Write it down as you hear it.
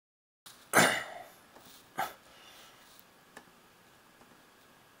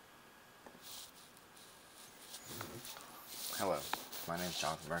is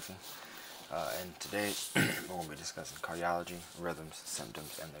Jonathan Murphy, and today we're going to be discussing cardiology, rhythms,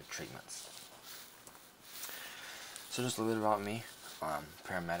 symptoms, and their treatments. So just a little bit about me. I'm a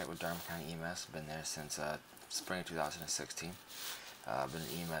paramedic with Durham County EMS. Been there since spring of 2016. I've been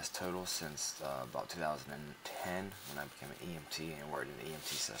in EMS total since about 2010 when I became an EMT and worked in the EMT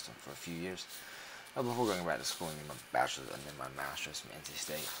system for a few years. Before going back to school and getting my bachelor's and then my master's from NC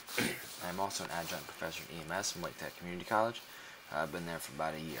State. I'm also an adjunct professor in EMS from Wake Tech Community College. I've been there for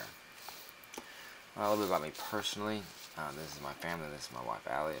about a year. A little bit about me personally. This is my family. This is my wife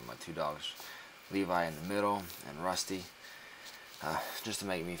Allie and my two dogs, Levi in the middle and Rusty. Just to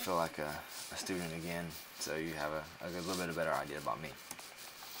make me feel like a student again, so you have a little bit better idea about me.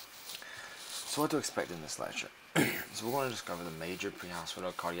 So what to expect in this lecture? So we're going to discover the major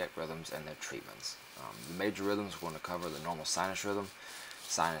pre-hospital cardiac rhythms and their treatments. The major rhythms, we're going to cover the normal sinus rhythm,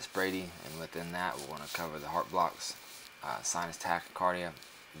 sinus brady, and within that we're going to cover the heart blocks, sinus tachycardia,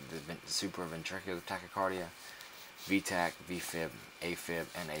 the supraventricular tachycardia, VTach, VFib, AFib,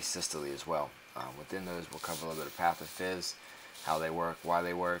 and asystole as well. Within those we'll cover a little bit of pathophys, how they work, why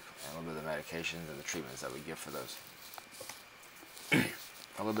they work, and a little bit of the medications and the treatments that we give for those.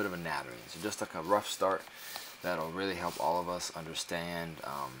 A little bit of anatomy. So just like a rough start that'll really help all of us understand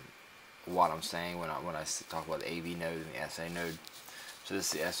what I'm saying when I talk about the AV node and the SA node. So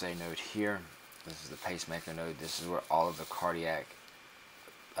this is the SA node here. This is the pacemaker node. This is where all of the cardiac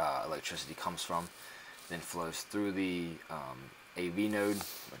electricity comes from. Then flows through the AV node,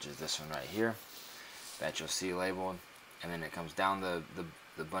 which is this one right here, that you'll see labeled. And then it comes down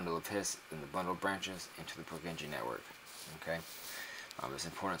the bundle of His and the bundle of branches into the Purkinje network. Okay. It's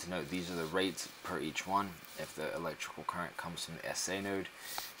important to note these are the rates per each one. If the electrical current comes from the SA node,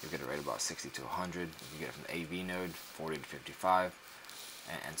 you'll get a rate of about 60 to 100. If you get it from the AV node, 40 to 55,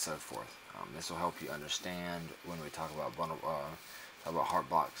 and so forth. This will help you understand when we talk about heart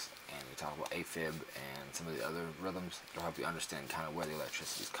blocks and we talk about AFib and some of the other rhythms. It'll help you understand kind of where the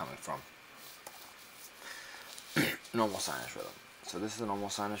electricity is coming from. Normal sinus rhythm. So this is a normal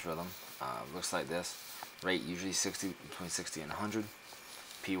sinus rhythm. Looks like this. Rate usually between 60 and 100.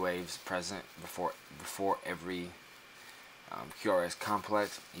 P waves present before every QRS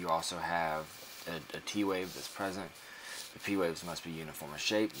complex. You also have a T wave that's present. The P waves must be uniform in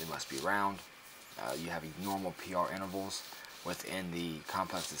shape. They must be round. You have normal PR intervals within the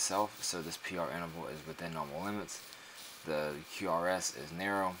complex itself. So this PR interval is within normal limits. The QRS is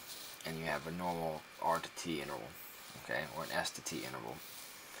narrow, and you have a normal R to T interval, okay, or an S to T interval.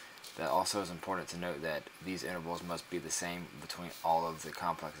 That also is important to note that these intervals must be the same between all of the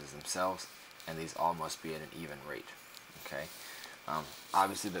complexes themselves, and these all must be at an even rate. Okay.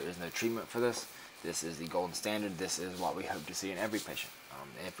 Obviously, there is no treatment for this. This is the golden standard. This is what we hope to see in every patient.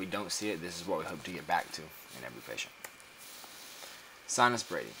 If we don't see it, this is what we hope to get back to in every patient. Sinus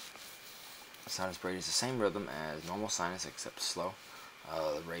brady. Sinus brady is the same rhythm as normal sinus except slow.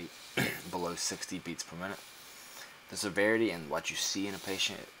 The rate below 60 beats per minute. The severity and what you see in a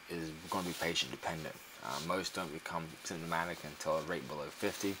patient is going to be patient dependent. Most don't become symptomatic until a rate below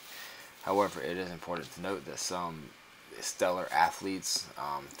 50. However, it is important to note that some stellar athletes,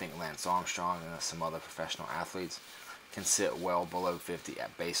 think Lance Armstrong and some other professional athletes, can sit well below 50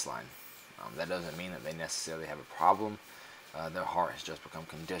 at baseline. That doesn't mean that they necessarily have a problem. Their heart has just become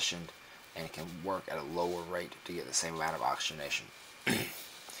conditioned and can work at a lower rate to get the same amount of oxygenation.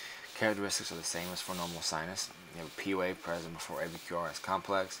 Characteristics are the same as for normal sinus. You have a P wave present before every QRS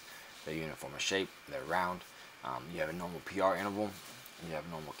complex. They're uniform in shape. They're round. You have a normal PR interval. You have a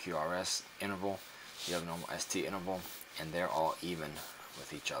normal QRS interval. You have a normal ST interval, and they're all even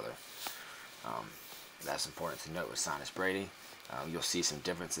with each other. That's important to note with sinus brady. You'll see some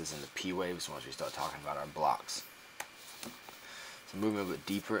differences in the P waves once we start talking about our blocks. So moving a little bit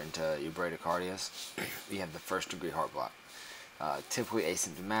deeper into your bradycardias, you have the first degree heart block. Typically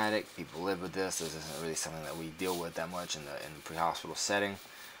asymptomatic. People live with this. This isn't really something that we deal with that much in the pre-hospital setting.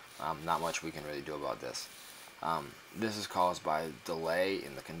 Not much we can really do about this. This is caused by delay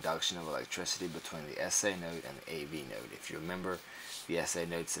in the conduction of electricity between the SA node and the AV node. If you remember, the SA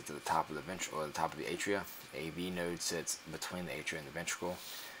node sits at the top of the ventricle or the top of the atria. The AV node sits between the atria and the ventricle.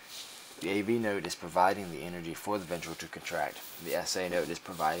 The AV node is providing the energy for the ventricle to contract. The SA node is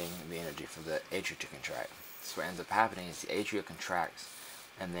providing the energy for the atria to contract. So what ends up happening is the atria contracts,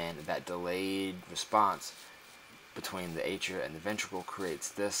 and then that delayed response between the atria and the ventricle creates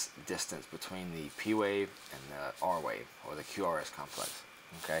this distance between the P wave and the R wave, or the QRS complex.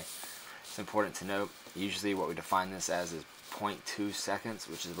 Okay, it's important to note, usually what we define this as is 0.2 seconds,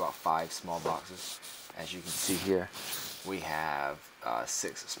 which is about 5 small boxes. As you can see here, we have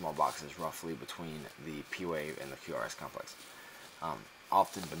 6 small boxes roughly between the P wave and the QRS complex.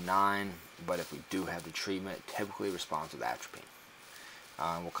 often benign, but if we do have the treatment, it typically responds with atropine.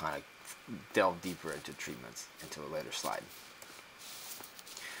 We'll kind of delve deeper into treatments into a later slide.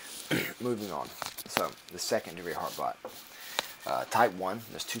 Moving on. So, the second degree heart block. Type 1,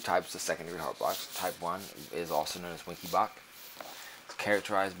 there's two types of second degree heart blocks. Type 1 is also known as Winkie block. It's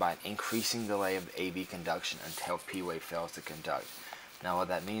characterized by an increasing delay of the AV conduction until P wave fails to conduct. Now what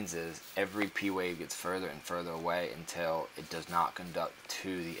that means is every P wave gets further and further away until it does not conduct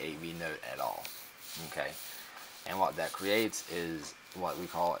to the AV node at all. Okay, and what that creates is what we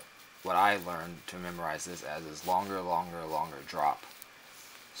call it, what I learned to memorize this as is longer drop.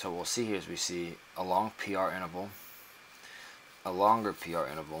 So what we'll see here is we see a long PR interval, a longer PR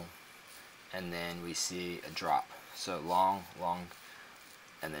interval, and then we see a drop. So long,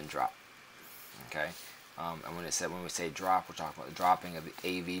 and then drop. Okay. And when we say drop, we're talking about the dropping of the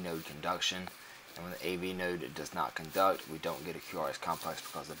AV node conduction. And when the AV node does not conduct, we don't get a QRS complex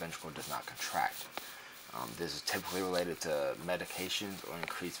because the ventricle does not contract. This is typically related to medications or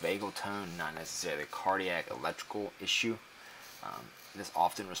increased vagal tone, not necessarily a cardiac electrical issue. This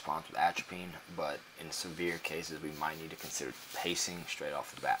often responds with atropine, but in severe cases, we might need to consider pacing straight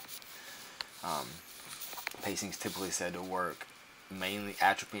off the bat. Pacing is typically said to work mainly,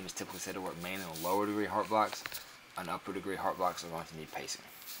 atropine is typically said to work mainly on lower degree heart blocks. On upper degree heart blocks are going to need pacing.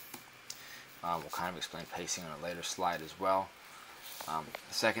 We'll kind of explain pacing on a later slide as well.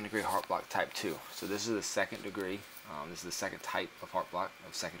 Second degree heart block type 2. So this is the second degree, this is the second type of heart block,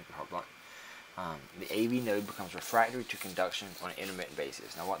 of second degree heart block. The AV node becomes refractory to conduction on an intermittent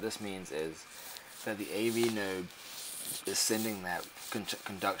basis. Now what this means is that the AV node is sending that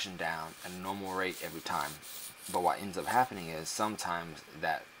conduction down at a normal rate every time. But what ends up happening is sometimes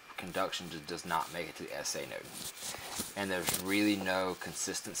that conduction just does not make it to the SA node. And there's really no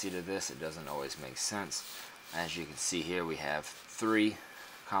consistency to this. It doesn't always make sense. As you can see here, we have 3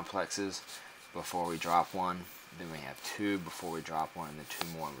 complexes before we drop one. Then we have 2 before we drop one, and then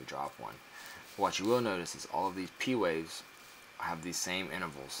 2 more when we drop one. What you will notice is all of these P waves have these same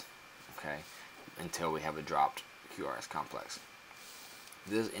intervals, okay, until we have a dropped QRS complex.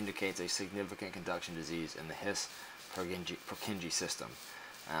 This indicates a significant conduction disease in the His-Purkinje system,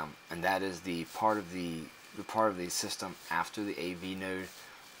 and that is the part of the system after the AV node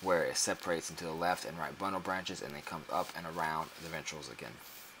where it separates into the left and right bundle branches and then comes up and around the ventricles again.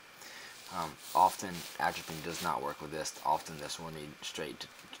 Often atropine does not work with this. Often this will need straight to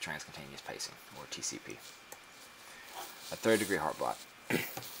transcutaneous pacing, or TCP. A third degree heart block.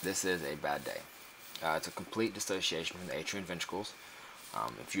 This is a bad day. It's a complete dissociation from the atria and ventricles.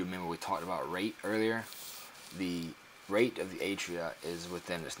 If you remember, we talked about rate earlier. The rate of the atria is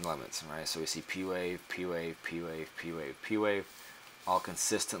within its limits, right? So we see P wave, P wave, P wave, P wave, P wave, all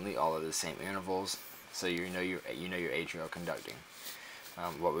consistently, all at the same intervals. So you know your atria are conducting.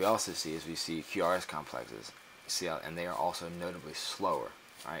 What we also see is we see QRS complexes. See how, and they are also notably slower.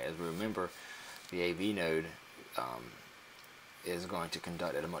 Right? As we remember, the AV node is going to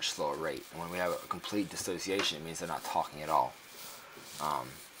conduct at a much slower rate. And when we have a complete dissociation, it means they're not talking at all.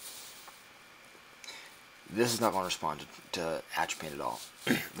 This is not going to respond to atropine at all.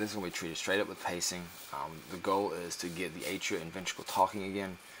 This is going to be treated straight up with pacing. The goal is to get the atria and ventricle talking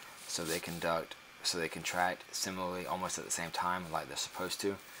again, so they conduct, so they contract similarly, almost at the same time, like they're supposed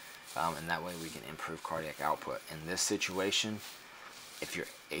to, and that way we can improve cardiac output. In this situation, if your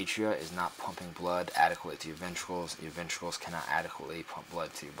atria is not pumping blood adequately to your ventricles cannot adequately pump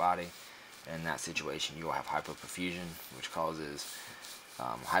blood to your body. And in that situation, you will have hypoperfusion, which causes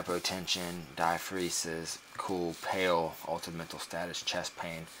hypotension, diaphoresis, cool, pale, altered mental status, chest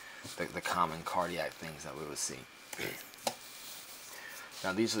pain, the common cardiac things that we would see.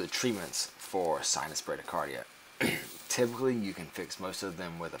 Now these are the treatments for sinus bradycardia. Typically you can fix most of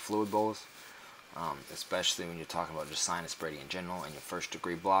them with a fluid bolus, especially when you're talking about just sinus brady in general and your first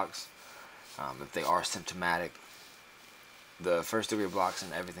degree blocks. If they are symptomatic, the first degree blocks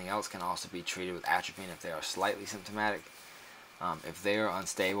and everything else can also be treated with atropine if they are slightly symptomatic. If they are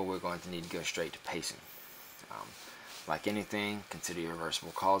unstable, we're going to need to go straight to pacing. Like anything, consider your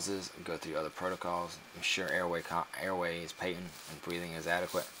reversible causes, go through other protocols, ensure airway is patent and breathing is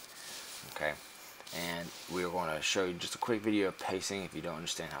adequate. Okay, and we're going to show you just a quick video of pacing if you don't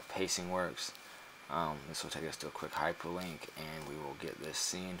understand how pacing works. This will take us to a quick hyperlink and we will get this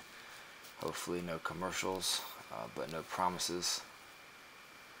seen. Hopefully no commercials, but no promises.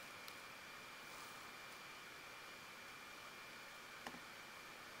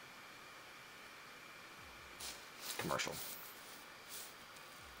 Commercial.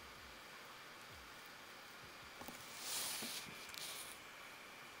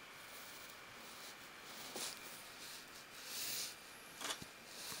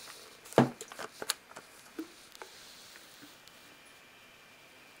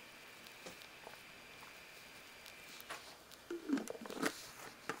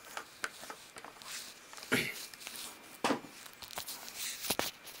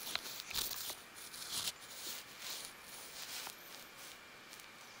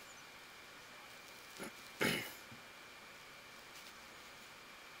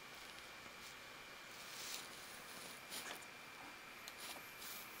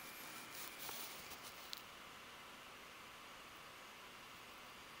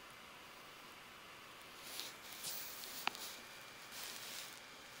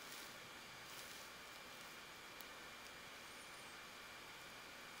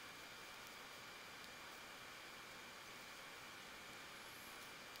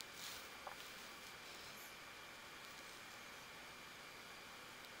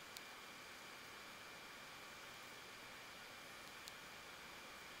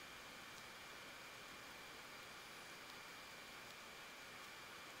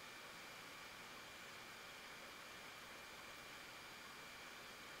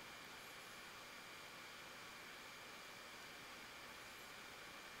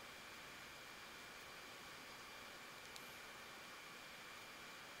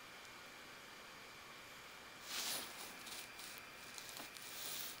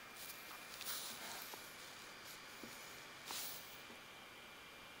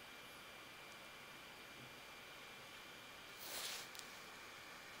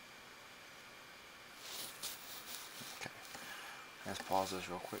 Let's pause this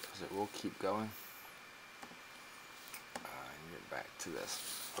real quick because it will keep going. And get back to this.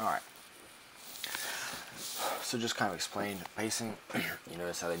 Alright. So just kind of explain pacing. You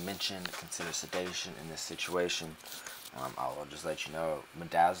notice how they mentioned consider sedation in this situation. I'll just let you know,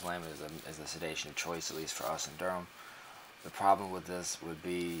 midazolam is the sedation of choice, at least for us in Durham. The problem with this would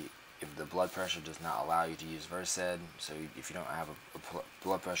be if the blood pressure does not allow you to use Versed. So if you don't have a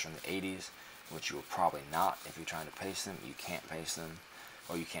blood pressure in the 80s, which you will probably not if you're trying to pace them, you can't pace them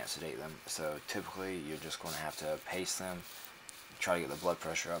or you can't sedate them. So typically you're just going to have to pace them, try to get the blood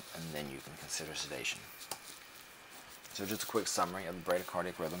pressure up, and then you can consider sedation. So just a quick summary of the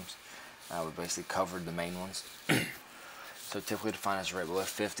bradycardic rhythms. We basically covered the main ones. So typically defined as a rate below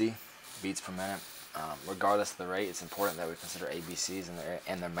 50 beats per minute. Regardless of the rate, it's important that we consider ABCs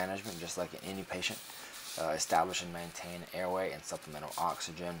and their management, just like in any patient. Establish and maintain airway and supplemental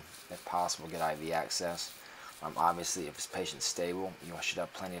oxygen. If possible, get IV access. Obviously, if this patient's stable, you should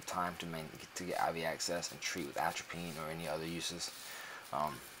have plenty of time to get IV access and treat with atropine or any other uses.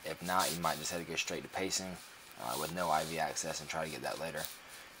 If not, you might just have to go straight to pacing with no IV access and try to get that later.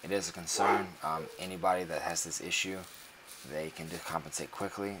 It is a concern. Anybody that has this issue, they can decompensate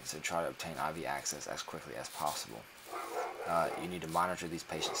quickly, so try to obtain IV access as quickly as possible. You need to monitor these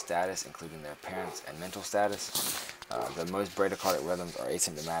patients' status, including their appearance and mental status. The most bradycardic rhythms are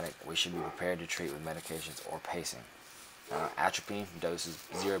asymptomatic. We should be prepared to treat with medications or pacing. Atropine doses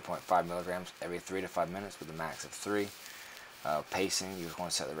 0.5 milligrams every 3 to 5 minutes with a max of 3. Pacing, you're going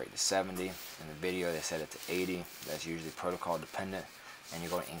to set the rate to 70. In the video, they set it to 80. That's usually protocol dependent, and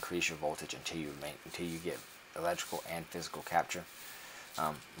you're going to increase your voltage until you get electrical and physical capture.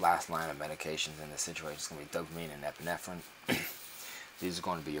 Last line of medications in this situation is going to be dopamine and epinephrine. These are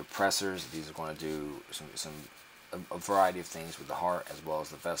going to be your pressors. These are going to do a variety of things with the heart as well as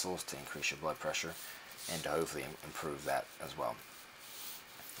the vessels to increase your blood pressure and to hopefully improve that as well.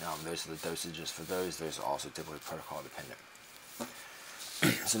 Those are the dosages for those. Those are also typically protocol dependent.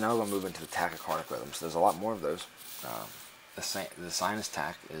 So now we're going to move into the tachycardic rhythms. There's a lot more of those. The sinus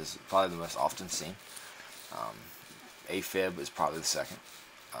tach is probably the most often seen. AFib is probably the second.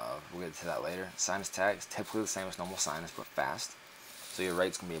 We'll get to that later. Sinus tach is typically the same as normal sinus, but fast. So your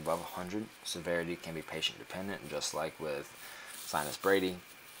rate's going to be above 100. Severity can be patient dependent, just like with sinus brady.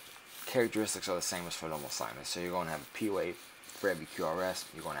 Characteristics are the same as for normal sinus. So you're going to have a P wave for every QRS.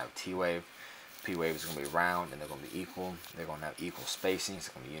 You're going to have a T wave. P wave is going to be round and they're going to be equal. They're going to have equal spacing. It's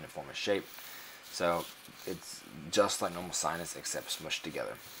going to be uniform in shape. So it's just like normal sinus except smushed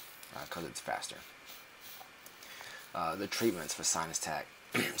together because it's faster. The treatments for sinus tach.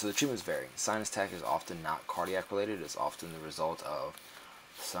 So the treatments vary. Sinus tach is often not cardiac related. It's often the result of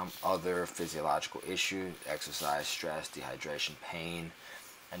some other physiological issue, exercise, stress, dehydration, pain,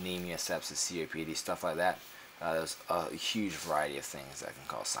 anemia, sepsis, COPD, stuff like that. There's a huge variety of things that can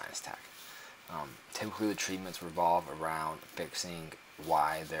cause sinus tach. Typically the treatments revolve around fixing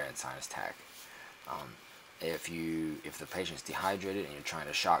why they're in sinus tach. If the patient's dehydrated and you're trying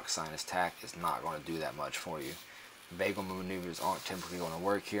to shock sinus tach, it's not going to do that much for you. Vagal maneuvers aren't typically going to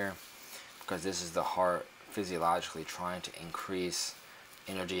work here because this is the heart physiologically trying to increase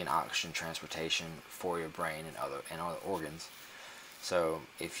energy and oxygen transportation for your brain and other organs. So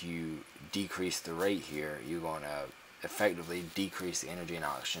if you decrease the rate here, you're going to effectively decrease the energy and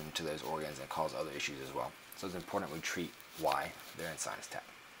oxygen to those organs and cause other issues as well. So it's important we treat why they're in sinus tach.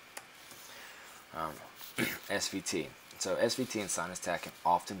 SVT. So SVT and sinus tach can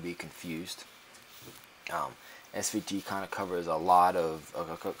often be confused. SVT kind of covers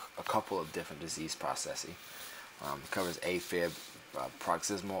a couple of different disease processes. It covers AFib,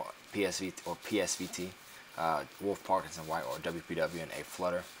 paroxysmal PSVT or PSVT, Wolff Parkinson White or WPW, and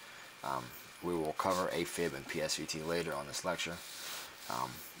A-flutter. We will cover AFib and PSVT later on this lecture.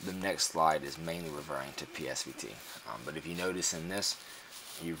 The next slide is mainly referring to PSVT. But if you notice in this,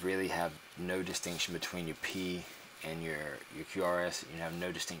 you really have no distinction between your P and your QRS. You have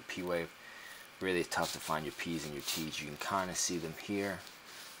no distinct P wave. Really tough to find your P's and your T's. You can kind of see them here,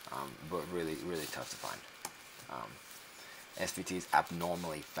 but really tough to find. SVT is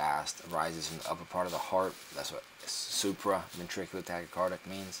abnormally fast. It rises from the upper part of the heart. That's what supraventricular tachycardic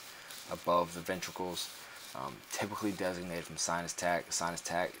means, above the ventricles. Typically designated from sinus tach. Sinus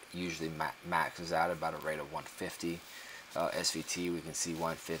tach usually maxes out at about a rate of 150. SVT, we can see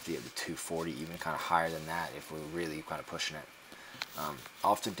 150 up to 240, even kind of higher than that if we're really kind of pushing it.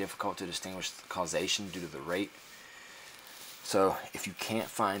 Often difficult to distinguish causation due to the rate. So if you can't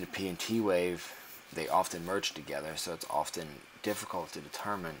find a P and T wave, they often merge together, so it's often difficult to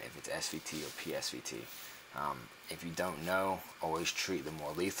determine if it's SVT or PSVT. If you don't know, always treat the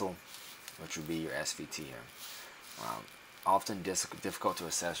more lethal, which would be your SVT here. often difficult to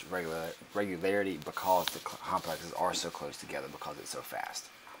assess regularity because the complexes are so close together because it's so fast.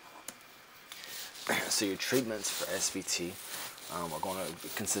 So your treatments for SVT are going to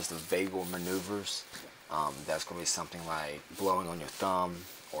consist of vagal maneuvers. That's going to be something like blowing on your thumb,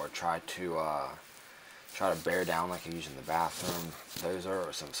 or try to bear down like you use in the bathroom. Those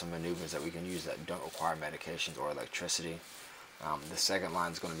are some maneuvers that we can use that don't require medications or electricity. The second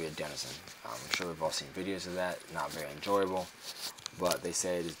line is going to be adenosine. I'm sure we've all seen videos of that. Not very enjoyable, but they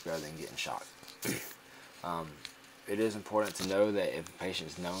say it is better than getting shocked. It is important to know that if a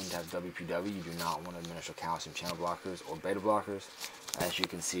patient is known to have WPW, you do not want to administer calcium channel blockers or beta blockers. As you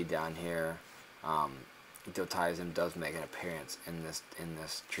can see down here, diltiazem does make an appearance in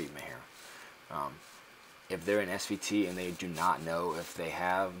this treatment here. If they're in SVT and they do not know if they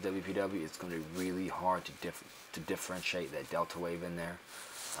have WPW, it's going to be really hard to differentiate that delta wave in there.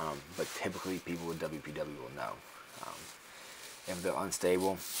 But typically people with WPW will know. If they're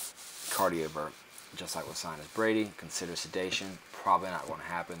unstable, cardiovert, just like with sinus Brady, consider sedation. Probably not going to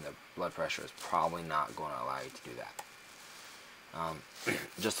happen. The blood pressure is probably not going to allow you to do that.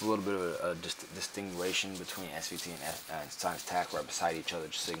 Just a little bit of a distinguishing between SVT and sinus tach right beside each other,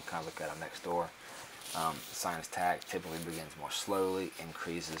 just so you can kind of look at them next door. Sinus tach typically begins more slowly,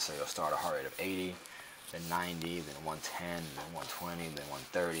 increases, so you'll start a heart rate of 80, then 90, then 110, then 120, then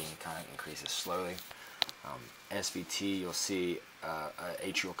 130, and kind of increases slowly. SVT, you'll see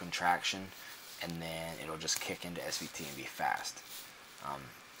atrial contraction, and then it'll just kick into SVT and be fast.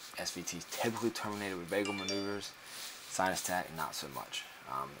 SVT is typically terminated with vagal maneuvers. Sinus tach, not so much.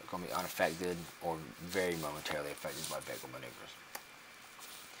 It's going to be unaffected or very momentarily affected by vagal maneuvers.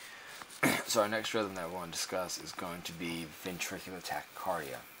 So our next rhythm that we want to discuss is going to be ventricular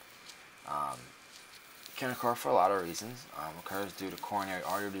tachycardia. It can occur for a lot of reasons. Occurs due to coronary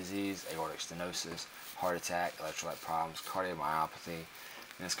artery disease, aortic stenosis, heart attack, electrolyte problems, cardiomyopathy,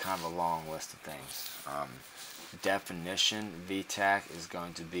 and it's kind of a long list of things. Definition, VTAC is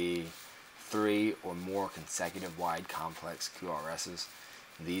going to be 3 or more consecutive wide complex QRSs.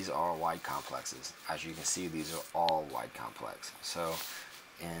 These are wide complexes. As you can see, these are all wide complex. So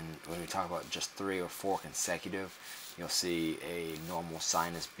when we talk about just 3 or 4 consecutive, you'll see a normal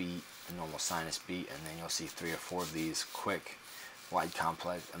sinus beat, and then you'll see 3 or 4 of these quick wide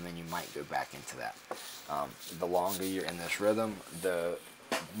complex, and then you might go back into that. The longer you're in this rhythm, the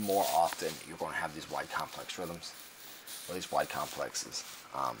more often you're going to have these wide complex rhythms, or these wide complexes.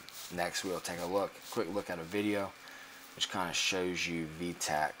 Next, we'll take a quick look at a video which kind of shows you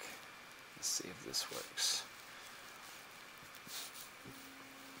VTAC. Let's see if this works.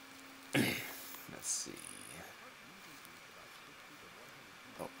 Let's see.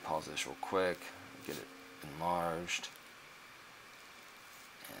 Oh, pause this real quick, get it enlarged,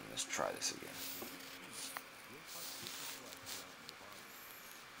 and let's try this again.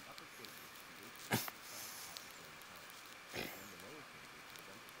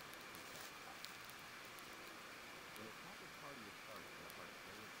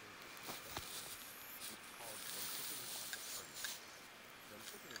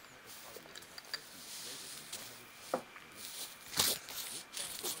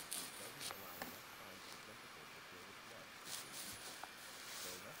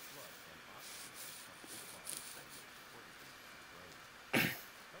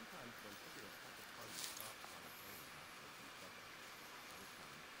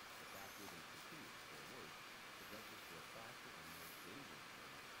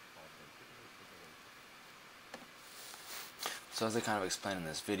 So as I kind of explained in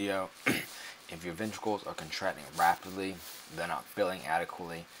this video, if your ventricles are contracting rapidly, they're not filling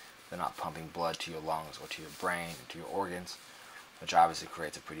adequately, they're not pumping blood to your lungs or to your brain or to your organs, which obviously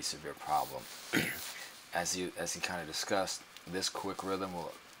creates a pretty severe problem. As you kind of discussed, this quick rhythm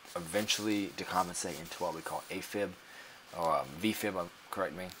will eventually decompensate into what we call AFib, or VFib,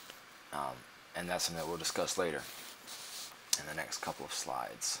 correct me, and that's something that we'll discuss later in the next couple of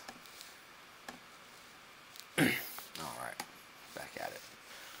slides. Alright, back at it.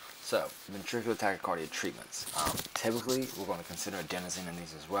 So, ventricular tachycardia treatments. Typically, we're going to consider adenosine in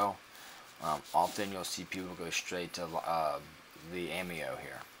these as well. Often you'll see people go straight to the amio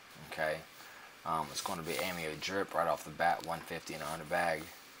here. Okay, it's going to be amio drip right off the bat, 150 and 100 bag,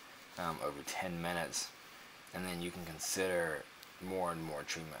 over 10 minutes, and then you can consider more and more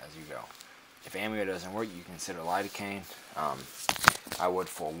treatment as you go. If amio doesn't work, you consider lidocaine. I would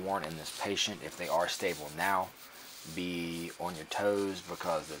forewarn in this patient, if they are stable now, be on your toes,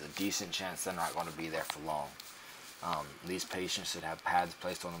 because there's a decent chance they're not going to be there for long. These patients should have pads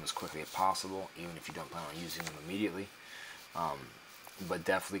placed on them as quickly as possible, even if you don't plan on using them immediately. But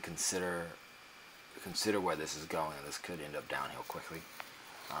definitely consider consider where this is going, and this could end up downhill quickly.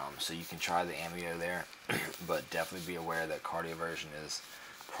 So you can try the amio there, but definitely be aware that cardioversion is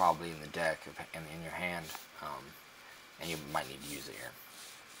probably in the deck and in your hand, and you might need to use it here.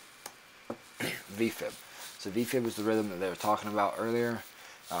 VFib. So VFib is the rhythm that they were talking about earlier,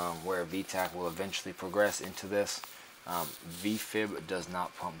 where VTAC will eventually progress into this. VFib does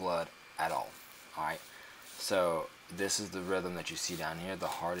not pump blood at all. Alright, so this is the rhythm that you see down here. The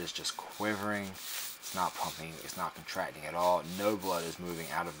heart is just quivering. It's not pumping, it's not contracting at all. No blood is moving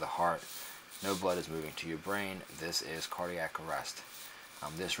out of the heart. No blood is moving to your brain. This is cardiac arrest.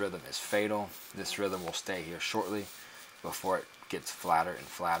 This rhythm is fatal. This rhythm will stay here shortly before it gets flatter and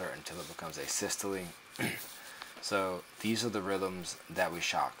flatter until it becomes asystole. So these are the rhythms that we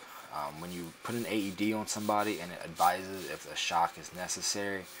shock. When you put an AED on somebody and it advises if a shock is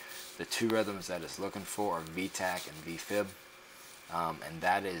necessary, the two rhythms that it's looking for are VTAC and VFib. And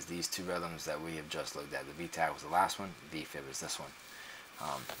that is these two rhythms that we have just looked at. The VTAC was the last one, VFib is this one.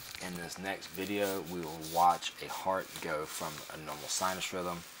 In this next video, we will watch a heart go from a normal sinus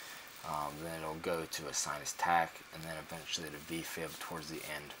rhythm, then it'll go to a sinus tach, and then eventually to VFib towards the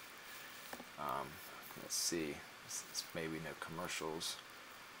end. Let's see, it's maybe no commercials,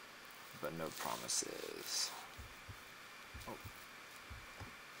 but no promises. Oh.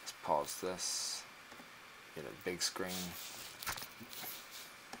 Let's pause this, get a big screen.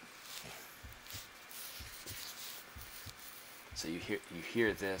 So you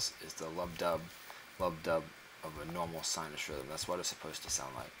hear this is the lub dub of a normal sinus rhythm. That's what it's supposed to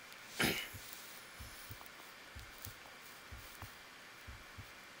sound like.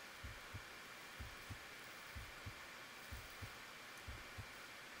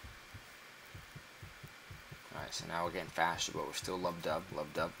 Alright, so now we're getting faster, but we're still lub dub.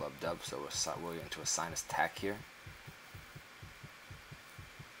 So we're getting to a sinus tach here.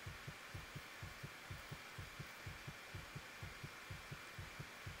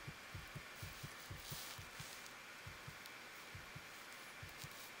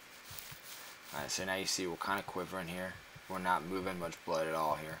 Alright, so now you see we're kind of quivering here. We're not moving much blood at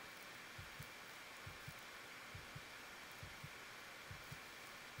all here.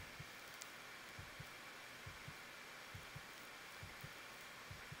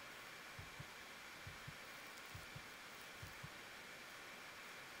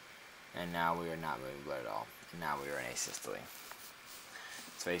 And now we are not moving blood at all. And now we are in asystole.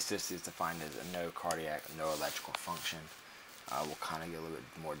 So asystole is defined as a no cardiac, no electrical function. We'll kind of get a little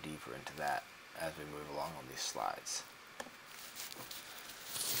bit more deeper into that as we move along on these slides.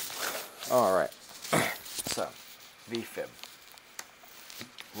 Alright, so VFib.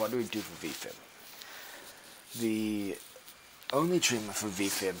 What do we do for VFib? The only treatment for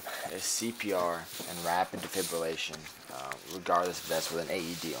VFib is CPR and rapid defibrillation, regardless if that's with an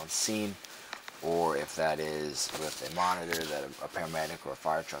AED on scene or if that is with a monitor that a paramedic or a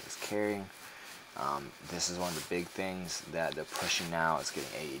fire truck is carrying. This is one of the big things that they're pushing now, is getting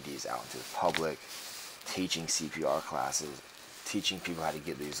AEDs out into the public, teaching CPR classes, teaching people how to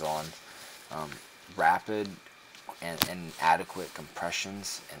get these on. Rapid and adequate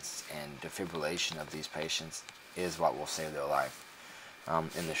compressions and defibrillation of these patients is what will save their life.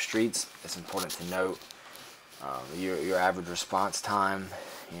 In the streets, it's important to note your average response time.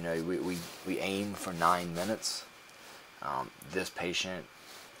 You know, we aim for 9 minutes. This patient,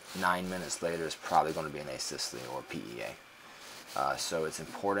 9 minutes later, is probably going to be an asystole or PEA. So it's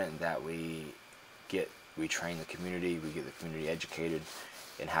important that we train the community, we get the community educated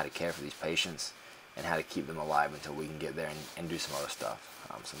in how to care for these patients and how to keep them alive until we can get there and do some other stuff.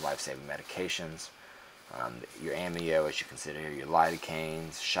 Some life-saving medications, your amio, as you consider here, your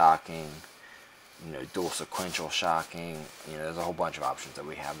lidocaines, shocking, you know, dual sequential shocking. You know, there's a whole bunch of options that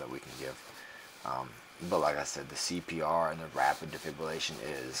we have that we can give. But like I said, the CPR and the rapid defibrillation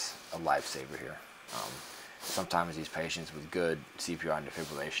is a lifesaver here. Sometimes these patients with good CPR and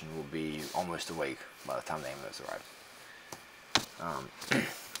defibrillation will be almost awake by the time the ambulance arrives.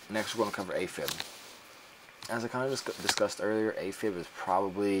 Next, we're going to cover AFib. As I kind of discussed earlier, AFib is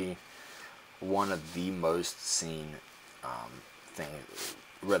probably one of the most seen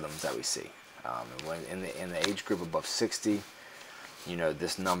rhythms that we see. In the age group above 60, you know,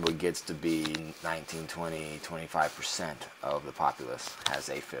 this number gets to be 19, 20, 25% of the populace has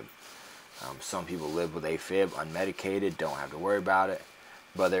AFib. Some people live with AFib unmedicated, don't have to worry about it,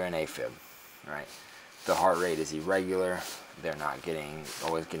 but they're in AFib, right? The heart rate is irregular. They're not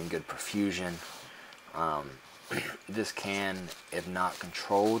always getting good perfusion. This can, if not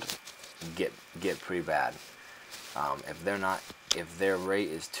controlled, get pretty bad. If their rate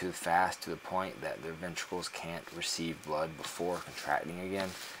is too fast to the point that their ventricles can't receive blood before contracting again,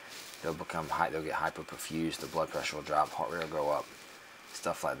 they'll get hyperperfused, the blood pressure will drop, heart rate will go up,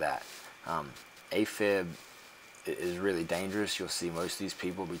 stuff like that. AFib is really dangerous. You'll see most of these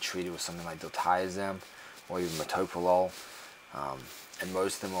people be treated with something like diltiazem or even metoprolol, and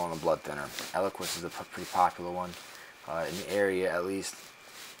most of them are on a blood thinner. Eliquis is a pretty popular one in the area, at least.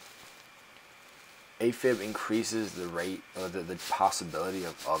 AFib increases the rate or the possibility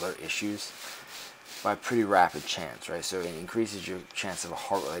of other issues by a pretty rapid chance, right? So it increases your chance of a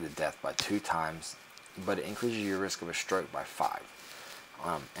heart-related death by 2 times, but it increases your risk of a stroke by 5.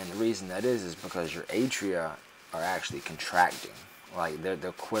 And the reason that is because your atria are actually contracting, like they're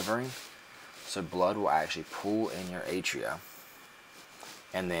quivering, so blood will actually pool in your atria,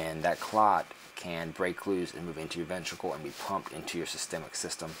 and then that clot can break loose and move into your ventricle and be pumped into your systemic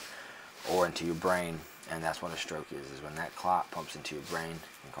system or into your brain, and that's what a stroke is when that clot pumps into your brain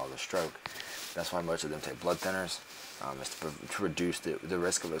and causes a stroke. That's why most of them take blood thinners, is to reduce the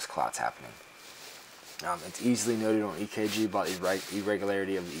risk of those clots happening. It's easily noted on EKG by the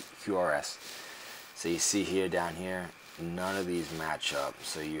irregularity of the QRS. So you see here, down here, none of these match up.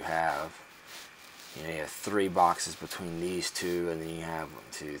 So you have 3 boxes between these two, and then you have 1,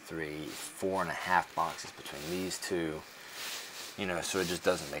 2, 3, 4.5 boxes between these two. So it just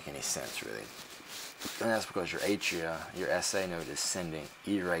doesn't make any sense, really. And that's because your atria, your SA node, is sending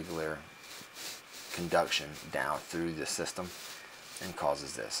irregular conduction down through the system and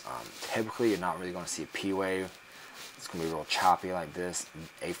causes this. Typically, you're not really going to see a P wave. It's going to be real choppy like this.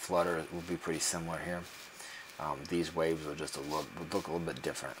 A flutter will be pretty similar here. These waves will just look a little bit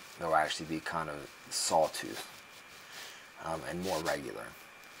different. They'll actually be kind of sawtooth and more regular.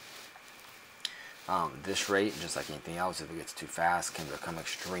 This rate, just like anything else, if it gets too fast, can become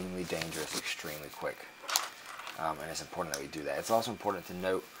extremely dangerous, extremely quick. And it's important that we do that. It's also important to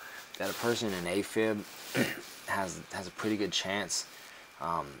note that a person in AFib has a pretty good chance.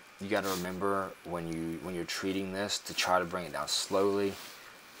 You got to remember when you're treating this to try to bring it down slowly.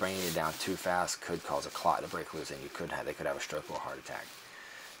 Bringing it down too fast could cause a clot to break loose, and they could have a stroke or a heart attack.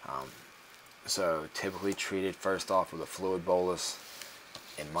 So typically treated first off with a fluid bolus.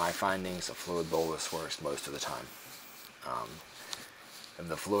 In my findings, a fluid bolus works most of the time. If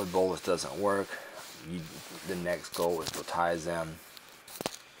the fluid bolus doesn't work, the next goal is diltiazem.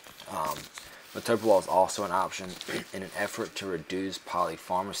 Metoprolol is also an option in an effort to reduce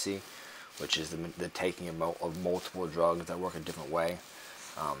polypharmacy, which is the taking of multiple drugs that work a different way.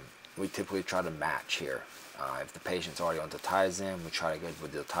 We typically try to match here. If the patient's already on diltiazem, we try to go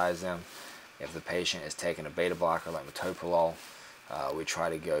with diltiazem. If the patient is taking a beta blocker like metoprolol, we try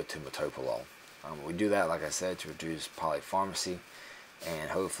to go to metoprolol. We do that, like I said, to reduce polypharmacy and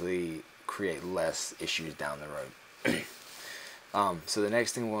hopefully create less issues down the road. So the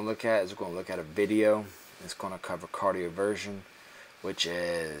next thing we're going to look at is we're going to look at a video. It's going to cover cardioversion, which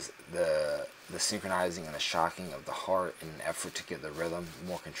is the synchronizing and the shocking of the heart in an effort to get the rhythm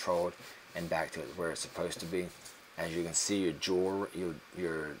more controlled and back to where it's supposed to be. As you can see, your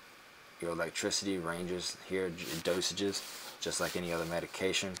electricity ranges here, dosages, just like any other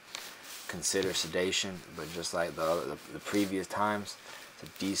medication. Consider sedation, but just like the previous times, it's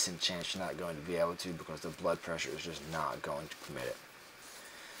a decent chance you're not going to be able to, because the blood pressure is just not going to permit it.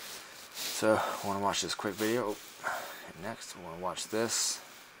 So I want to watch this quick video. Next, I want to watch this.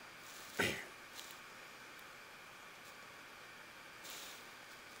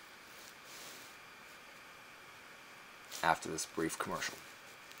 After this brief commercial.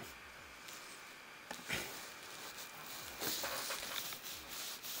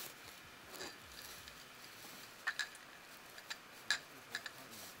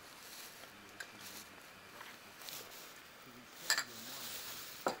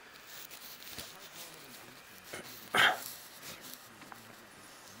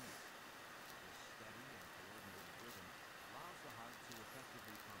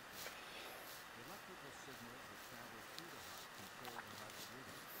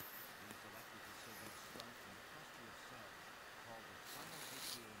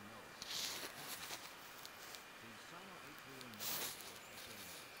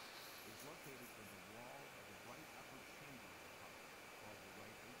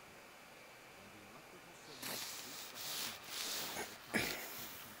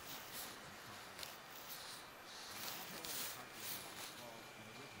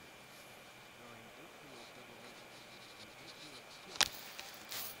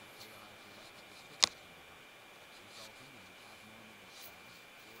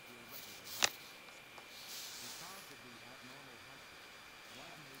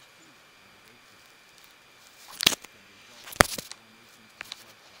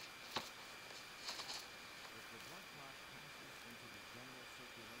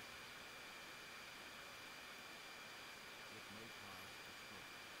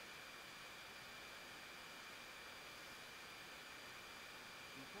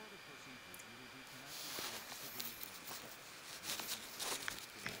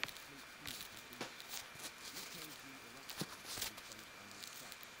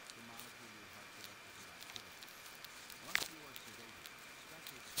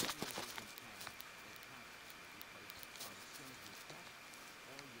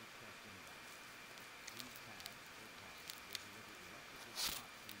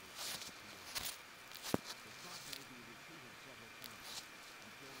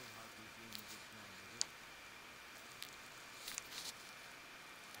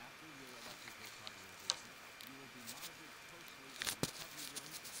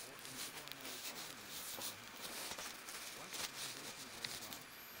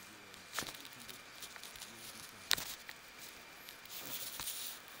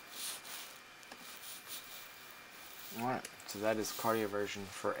 Alright, so that is cardioversion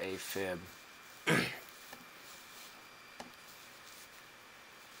for AFib.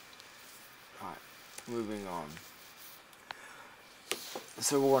 Alright, moving on.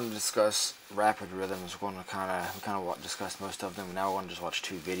 So we're going to discuss rapid rhythms. We're going to kind of discuss most of them. Now we're going to just watch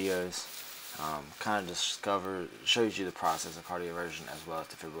 2 videos. Kind of shows you the process of cardioversion as well as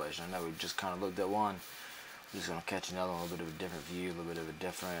defibrillation. I know we just kind of looked at one. We're just going to catch another one, a little bit of a different view, a little bit of a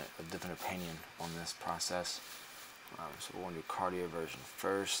different opinion on this process. So we're going to do cardioversion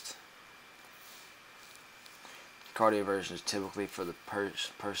first. Cardioversion is typically for the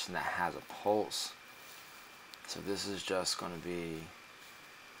person that has a pulse. So this is just going to be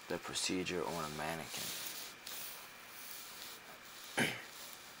the procedure on a mannequin.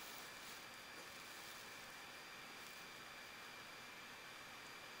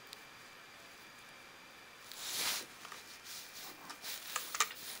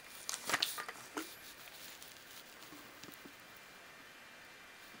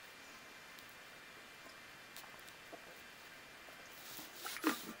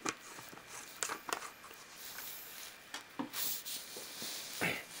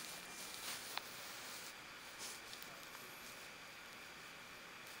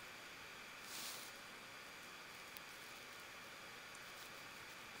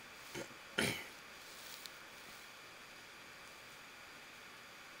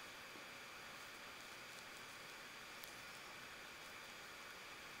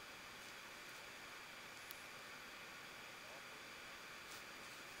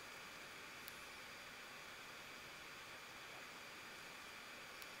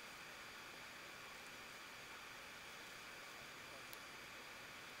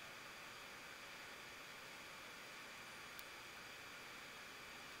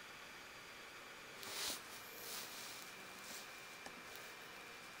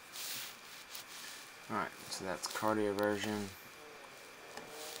 Alright, so that's cardioversion.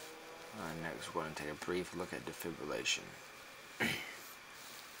 Next we're going to take a brief look at defibrillation.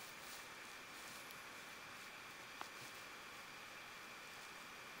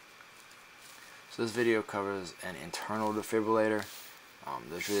 So this video covers an internal defibrillator.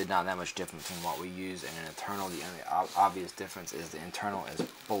 There's really not that much difference in what we use in an internal. The only obvious difference is the internal is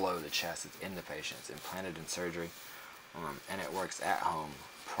below the chest. It's in the patient. It's implanted in surgery. And it works at home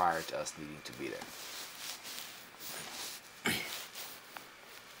prior to us needing to be there.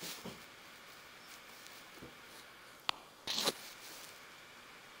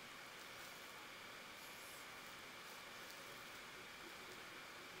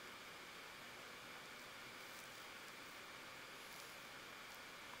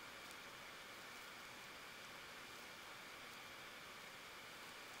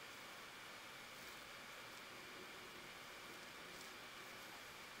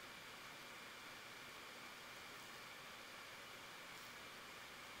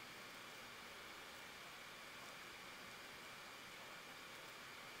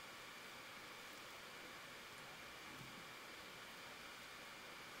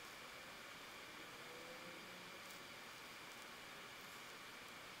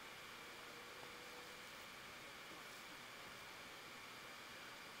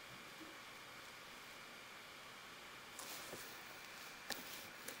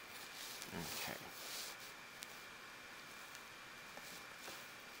 Okay.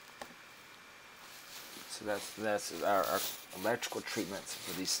 So that's our electrical treatments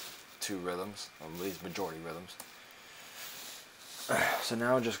for these 2 rhythms, or these majority rhythms. So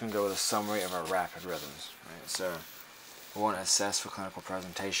now we're just going to go with a summary of our rapid rhythms. Right? So we want to assess for clinical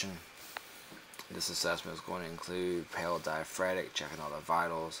presentation. This assessment is going to include pale diaphragmatic, checking all the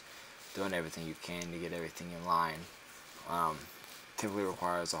vitals, doing everything you can to get everything in line. Typically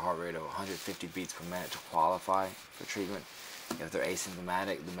requires a heart rate of 150 beats per minute to qualify for treatment. If they're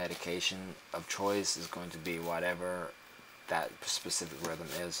asymptomatic, the medication of choice is going to be whatever that specific rhythm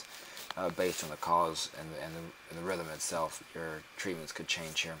is, based on the cause and the rhythm itself. Your treatments could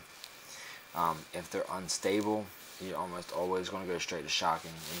change here. If they're unstable, you're almost always going to go straight to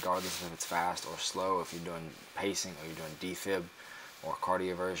shocking, regardless if it's fast or slow. If you're doing pacing or you're doing defib or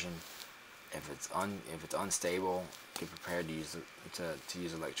cardioversion, if it's unstable, get prepared to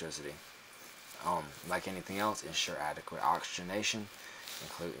use electricity. Like anything else, ensure adequate oxygenation,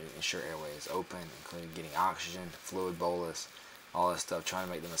 ensure airway is open, including getting oxygen, fluid bolus, all that stuff. Trying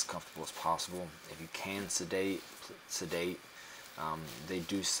to make them as comfortable as possible. If you can sedate. They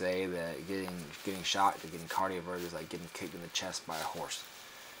do say that getting shocked or getting cardioverted is like getting kicked in the chest by a horse.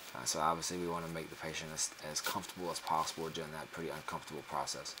 So obviously we want to make the patient as comfortable as possible during that pretty uncomfortable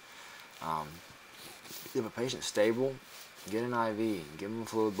process. If a patient's stable, get an IV, give them a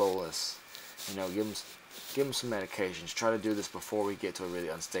fluid bolus, You know, give them some medications. Try to do this before we get to a really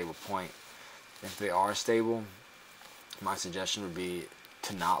unstable point. If they are stable, my suggestion would be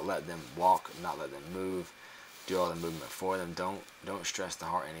to not let them walk, not let them move, do all the movement for them. Don't stress the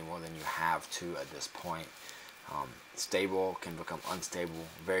heart any more than you have to at this point. Stable can become unstable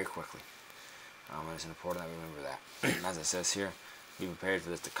very quickly, and it's important that we remember that. As it says here, be prepared for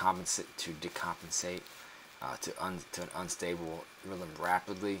this to decompensate to an unstable rhythm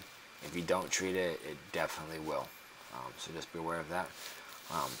rapidly. If you don't treat it, it definitely will. So just be aware of that.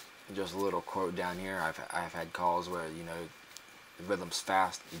 Just a little quote down here. I've had calls where, you know, the rhythm's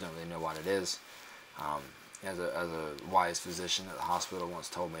fast, you don't really know what it is. As a wise physician at the hospital once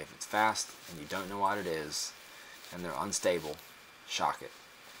told me, if it's fast and you don't know what it is and they're unstable, shock it.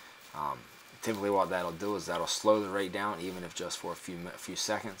 Typically what that'll do is that'll slow the rate down, even if just for a few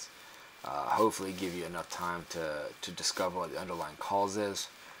seconds. Hopefully give you enough time to discover what the underlying cause is,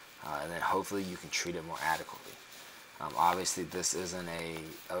 and then hopefully you can treat it more adequately. Obviously this isn't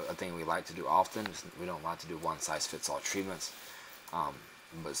a thing we like to do often. We don't like to do one-size-fits-all treatments.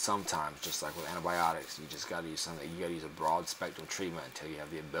 But sometimes, just like with antibiotics, you just got to use something. You got to use a broad spectrum treatment until you have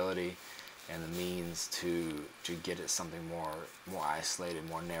the ability and the means to get it something more isolated,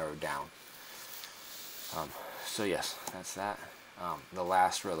 more narrowed down. So yes, that's that. The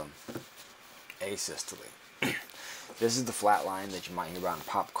last rhythm, asystole. This is the flat line that you might hear about in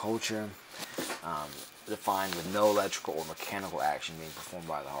pop culture, defined with no electrical or mechanical action being performed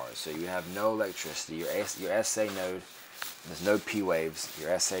by the heart. So you have no electricity. Your SA node. There's no P waves.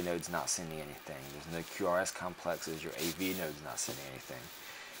 Your SA node's not sending anything. There's no QRS complexes. Your AV node's not sending anything.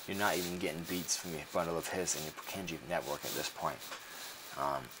 You're not even getting beats from your bundle of His and your Purkinje network at this point.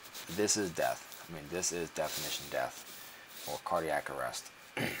 This is death. I mean, this is definition death or cardiac arrest.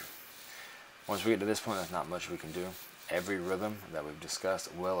 Once we get to this point, there's not much we can do. Every rhythm that we've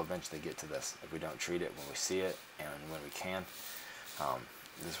discussed will eventually get to this if we don't treat it when we see it and when we can.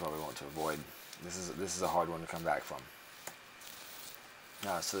 This is what we want to avoid. This is a hard one to come back from.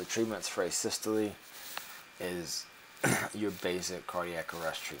 So the treatments for asystole is your basic cardiac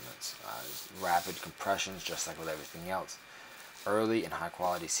arrest treatments. Rapid compressions, just like with everything else. Early and high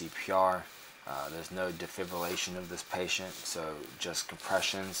quality CPR. There's no defibrillation of this patient, so just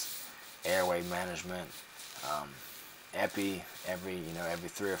compressions, airway management, epi every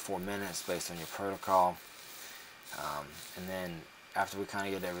 3 or 4 minutes based on your protocol. And then after we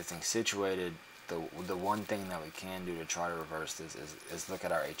kind of get everything situated, the one thing that we can do to try to reverse this is look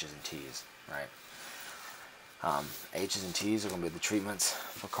at our H's and T's, right? H's and T's are going to be the treatments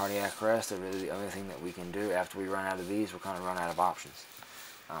for cardiac arrest. They're really the only thing that we can do. After we run out of these, we're kind of run out of options.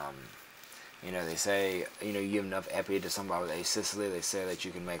 You know, they say, you know, you give enough epi to somebody with asystole, they say that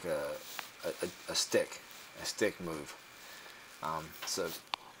you can make a stick move. So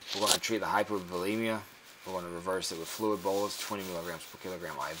we're going to treat the hypovolemia. We're going to reverse it with fluid bolus, 20 milligrams per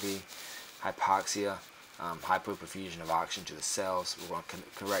kilogram IV. Hypoxia, hypoperfusion of oxygen to the cells. We're going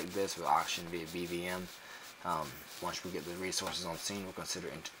to correct this with oxygen via BVM. Once we get the resources on scene, we'll consider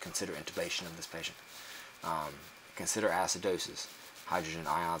intubation of this patient. Consider acidosis. Hydrogen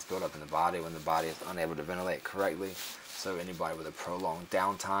ions build up in the body when the body is unable to ventilate correctly. So anybody with a prolonged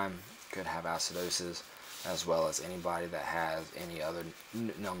downtime could have acidosis, as well as anybody that has any other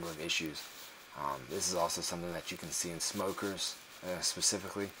number of issues. This is also something that you can see in smokers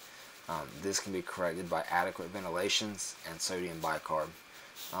specifically. This can be corrected by adequate ventilations and sodium bicarb.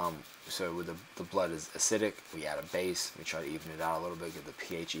 So when the blood is acidic, we add a base, we try to even it out a little bit, get the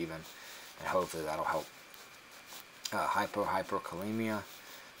pH even, and hopefully that'll help. Hyperkalemia,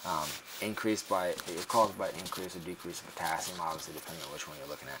 caused by an increase or decrease of potassium, obviously depending on which one you're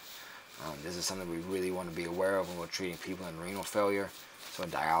looking at. This is something we really want to be aware of when we're treating people in renal failure, so a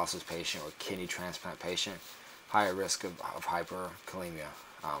dialysis patient or kidney transplant patient, higher risk of hyperkalemia.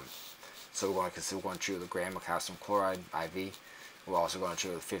 So we're going to treat with a gram of calcium chloride IV. We're also going to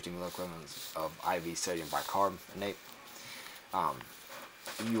treat with 50 milligrams of IV sodium bicarbonate.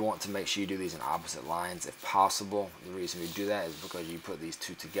 You want to make sure you do these in opposite lines if possible. The reason we do that is because you put these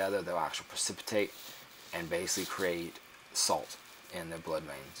two together, they'll actually precipitate and basically create salt in their blood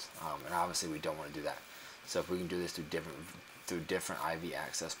veins. And obviously we don't want to do that. So if we can do this through different IV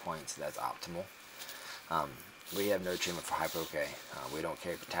access points, that's optimal. We have no treatment for hypo-K. We don't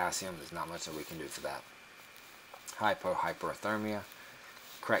carry potassium. There's not much that we can do for that. Hyperthermia,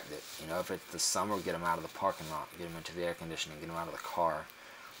 correct it. You know, if it's the summer, get them out of the parking lot, get them into the air conditioning, get them out of the car.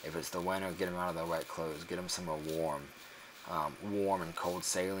 If it's the winter, get them out of their wet clothes, get them somewhere warm. Warm and cold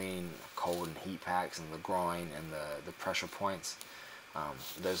saline, cold and heat packs in the groin and the pressure points.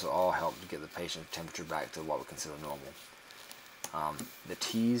 Those will all help to get the patient's temperature back to what we consider normal. The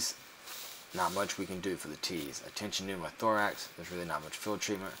T's, not much we can do for the T's. A tension pneumothorax, there's really not much field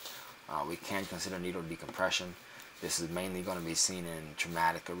treatment. We can consider needle decompression. This is mainly going to be seen in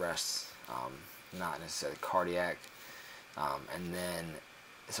traumatic arrests, not necessarily cardiac. And then,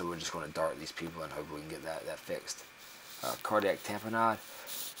 so we're just going to dart these people and hope we can get that fixed. Cardiac tamponade,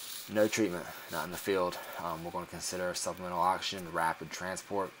 no treatment, not in the field. We're going to consider supplemental oxygen, rapid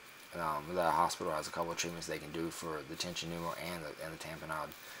transport. The hospital has a couple of treatments they can do for the tension pneumo and the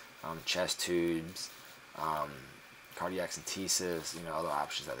tamponade. Chest tubes, cardiac centesis, other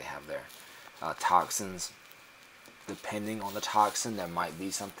options that they have there. Toxins, depending on the toxin, there might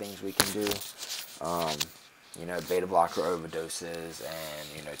be some things we can do. Beta blocker overdoses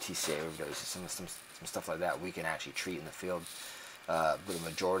and TCA overdoses, some stuff like that we can actually treat in the field. But the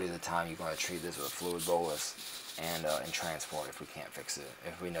majority of the time you're going to treat this with a fluid bolus and transport if we can't fix it,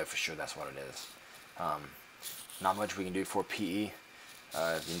 if we know for sure that's what it is. Not much we can do for PE.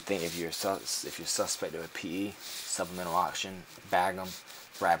 If you're suspect of a PE, supplemental oxygen, bag them,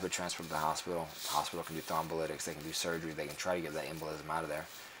 rapid transport to the hospital. Hospital can do thrombolytics, they can do surgery, they can try to get that embolism out of there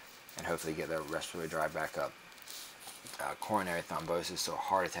and hopefully get their respiratory drive back up. Coronary thrombosis, so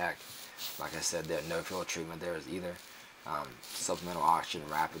heart attack, like I said, there's no field treatment there is either. Supplemental oxygen,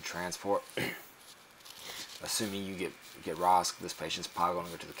 rapid transport. Assuming you get ROSC, this patient's probably going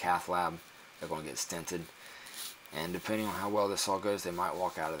to go to the cath lab, they're going to get stented, and depending on how well this all goes, they might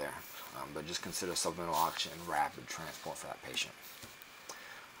walk out of there. But just consider supplemental oxygen and rapid transport for that patient.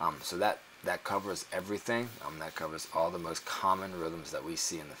 So that covers everything. That covers all the most common rhythms that we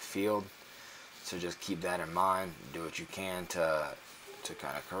see in the field. So just keep that in mind. Do what you can to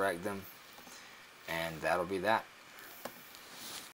kind of correct them. And that'll be that.